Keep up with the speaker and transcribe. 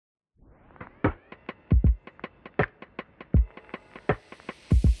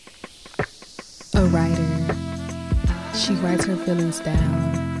A writer, she writes her feelings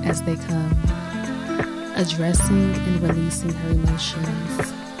down as they come, addressing and releasing her emotions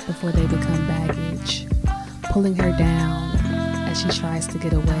before they become baggage, pulling her down as she tries to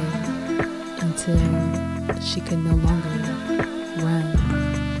get away until she can no longer run.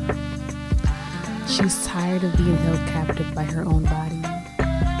 She's tired of being held captive by her own body.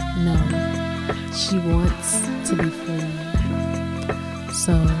 No, she wants to be free.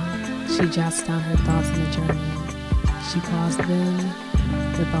 So she jots down her thoughts in a journal. She calls them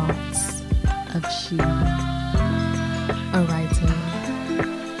the thoughts of she. A writer.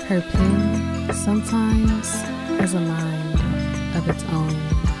 Her pen sometimes has a mind of its own.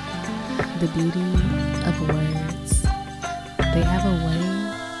 The beauty of words. They have a way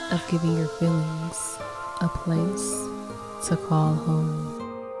of giving your feelings a place to call home.